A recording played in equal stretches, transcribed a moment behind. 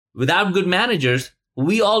without good managers,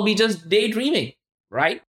 we all be just daydreaming,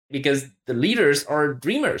 right? Because the leaders are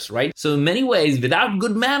dreamers, right? So in many ways, without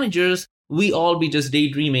good managers, we all be just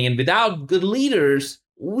daydreaming. And without good leaders,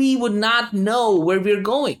 we would not know where we're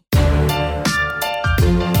going.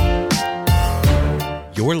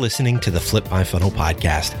 You're listening to the Flip My Funnel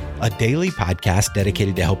podcast, a daily podcast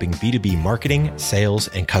dedicated to helping B2B marketing, sales,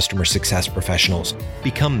 and customer success professionals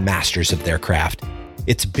become masters of their craft.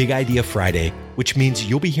 It's Big Idea Friday, which means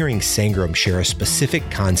you'll be hearing Sangram share a specific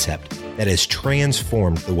concept that has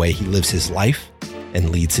transformed the way he lives his life and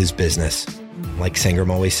leads his business. Like Sangram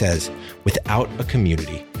always says, without a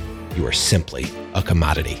community, you are simply a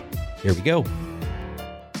commodity. Here we go.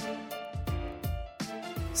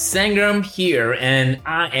 Sangram here, and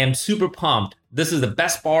I am super pumped. This is the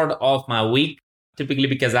best part of my week, typically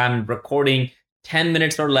because I'm recording 10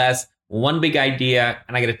 minutes or less, one big idea,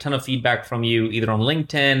 and I get a ton of feedback from you either on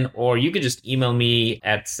LinkedIn or you could just email me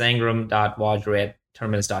at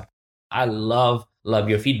sangram.vajra@terminus.com. I love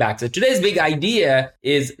your feedback. So today's big idea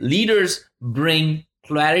is leaders bring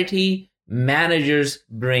clarity, managers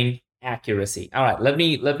bring accuracy. All right, let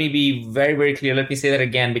me be very, very clear. Let me say that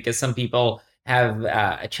again because some people have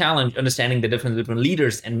a challenge understanding the difference between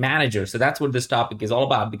leaders and managers. So that's what this topic is all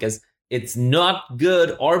about, because it's not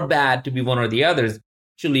good or bad to be one or the others.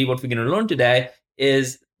 Actually, what we're going to learn today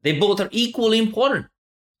is they both are equally important.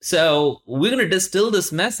 So we're going to distill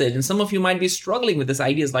this message, and some of you might be struggling with this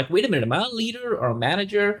idea. It's like, wait a minute, am I a leader or a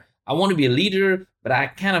manager? I want to be a leader, but I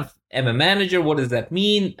kind of am a manager. What does that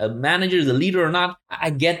mean? A manager is a leader or not?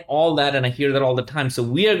 I get all that, and I hear that all the time. So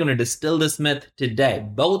we are going to distill this myth today.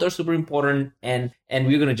 Both are super important, and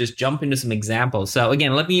we're going to just jump into some examples. So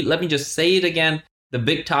again, let me just say it again. The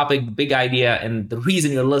big topic, the big idea, and the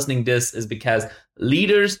reason you're listening to this is because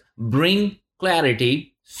leaders bring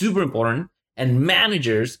clarity, super important, and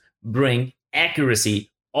managers bring accuracy,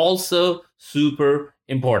 also super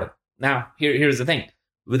important. Now, here's the thing.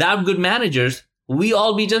 Without good managers, we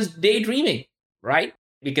all be just daydreaming, right?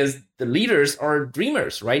 Because the leaders are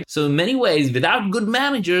dreamers, right? So in many ways, without good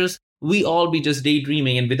managers, we all be just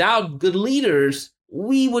daydreaming. And without good leaders,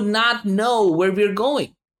 we would not know where we're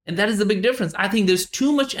going. And that is the big difference. I think there's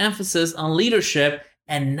too much emphasis on leadership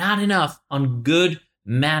and not enough on good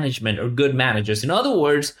management or good managers. In other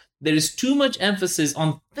words, there is too much emphasis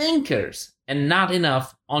on thinkers and not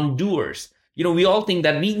enough on doers. You know, we all think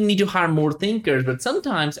that we need to hire more thinkers, but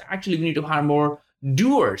sometimes actually we need to hire more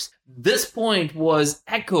doers. This point was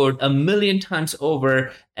echoed a million times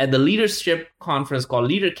over at the leadership conference called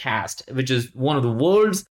LeaderCast, which is one of the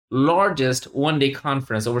world's largest one-day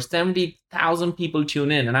conference. Over 70,000 people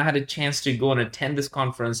tune in, and I had a chance to go and attend this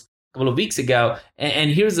conference a couple of weeks ago.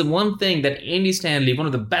 And here's the one thing that Andy Stanley, one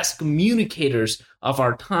of the best communicators of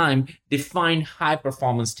our time, defined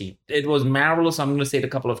high-performance team. It was marvelous. I'm going to say it a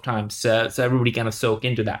couple of times so everybody kind of soak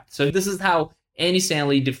into that. So this is how Andy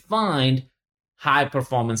Stanley defined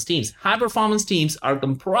high-performance teams. High-performance teams are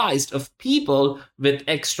comprised of people with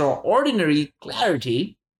extraordinary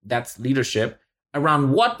clarity, that's leadership,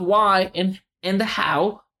 around what, why, and the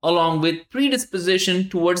how, along with predisposition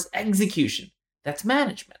towards execution. That's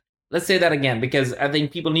management. Let's say that again, because I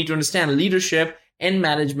think people need to understand leadership and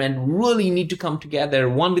management really need to come together.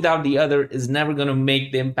 One without the other is never going to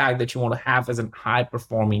make the impact that you want to have as a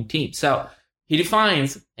high-performing team. So he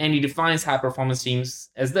defines high-performance teams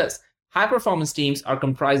as this. High-performance teams are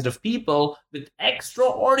comprised of people with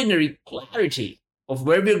extraordinary clarity of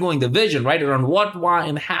where we're going, the vision, right, around what, why,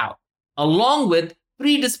 and how, along with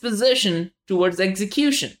predisposition towards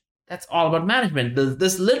execution. That's all about management.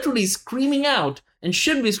 This literally screaming out and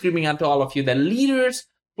should be screaming out to all of you that leaders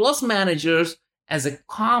plus managers as a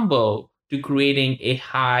combo to creating a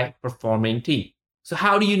high-performing team. So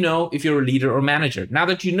how do you know if you're a leader or manager? Now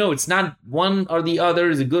that you know it's not one or the other,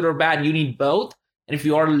 is it good or bad? You need both. And if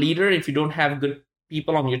you are a leader, if you don't have good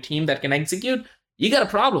people on your team that can execute, you got a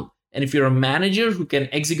problem. And if you're a manager who can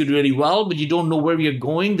execute really well, but you don't know where you're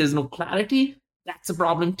going, there's no clarity, that's a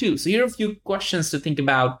problem too. So here are a few questions to think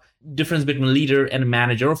about, difference between a leader and a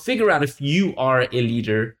manager, or figure out if you are a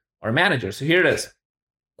leader or a manager. So here it is.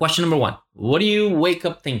 Question number one. What do you wake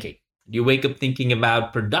up thinking? Do you wake up thinking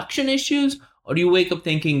about production issues, or do you wake up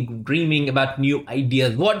dreaming about new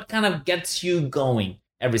ideas? What kind of gets you going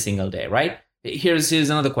every single day, right? Here's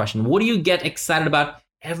another question. What do you get excited about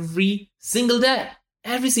every single day?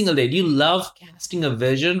 Every single day. Do you love casting a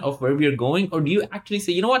vision of where we're going? Or do you actually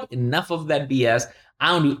say, you know what? Enough of that BS.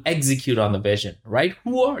 I want to execute on the vision, right?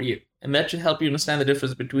 Who are you? And that should help you understand the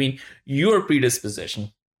difference between your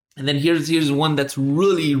predisposition. And then here's one that's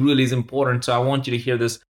really, really is important. So I want you to hear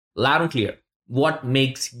this loud and clear. What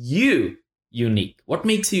makes you unique? What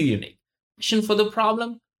makes you unique? Passion for the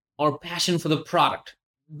problem or passion for the product.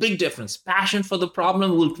 Big difference. Passion for the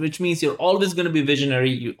problem, which means you're always going to be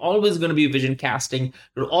visionary. You're always going to be vision casting.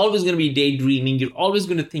 You're always going to be daydreaming. You're always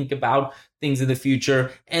going to think about things in the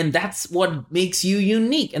future. And that's what makes you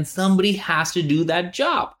unique. And somebody has to do that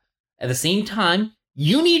job. At the same time,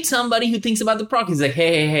 you need somebody who thinks about the product. He's like,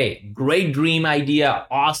 hey, great dream idea.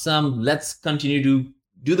 Awesome. Let's continue to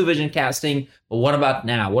do the vision casting. But what about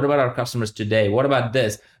now? What about our customers today? What about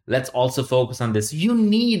this? Let's also focus on this. You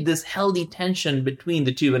need this healthy tension between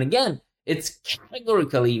the two. And again, it's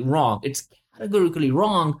categorically wrong. It's categorically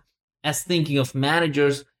wrong as thinking of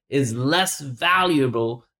managers is less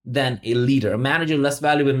valuable than a leader. A manager less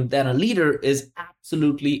valuable than a leader is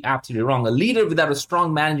absolutely wrong. A leader without a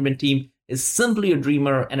strong management team is simply a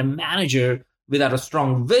dreamer, and a manager without a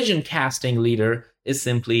strong vision casting leader is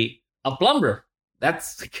simply a plumber.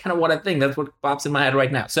 That's kind of what I think. That's what pops in my head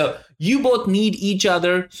right now. So you both need each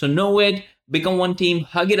other. So know it, become one team,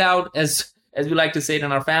 hug it out, as we like to say it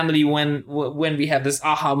in our family when we have this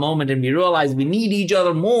aha moment and we realize we need each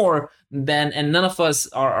other more than, and none of us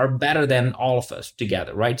are better than all of us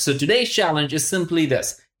together, right? So today's challenge is simply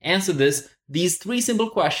this. Answer these 3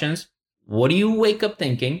 simple questions. What do you wake up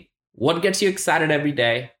thinking? What gets you excited every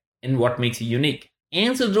day? And what makes you unique?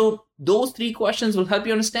 Answer those 3 questions will help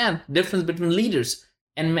you understand the difference between leaders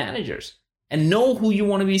and managers, and know who you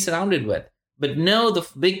want to be surrounded with. But know the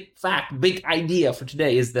big idea for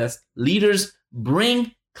today is this: leaders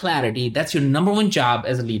bring clarity. That's your number one job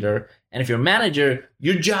as a leader. And if you're a manager,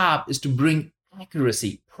 your job is to bring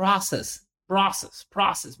accuracy, process.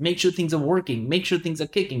 Make sure things are working. Make sure things are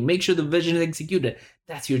kicking. Make sure the vision is executed.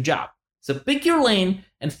 That's your job. So pick your lane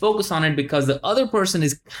and focus on it, because the other person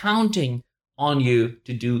is counting on you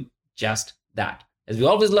to do just that. As we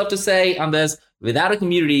always love to say on this, without a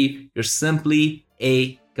community, you're simply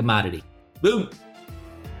a commodity. Boom.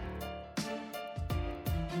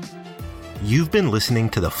 You've been listening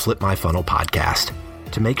to the Flip My Funnel podcast.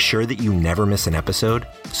 To make sure that you never miss an episode,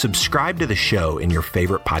 subscribe to the show in your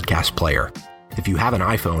favorite podcast player. If you have an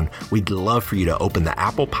iPhone, we'd love for you to open the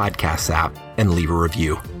Apple Podcasts app and leave a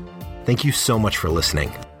review. Thank you so much for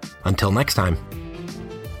listening. Until next time.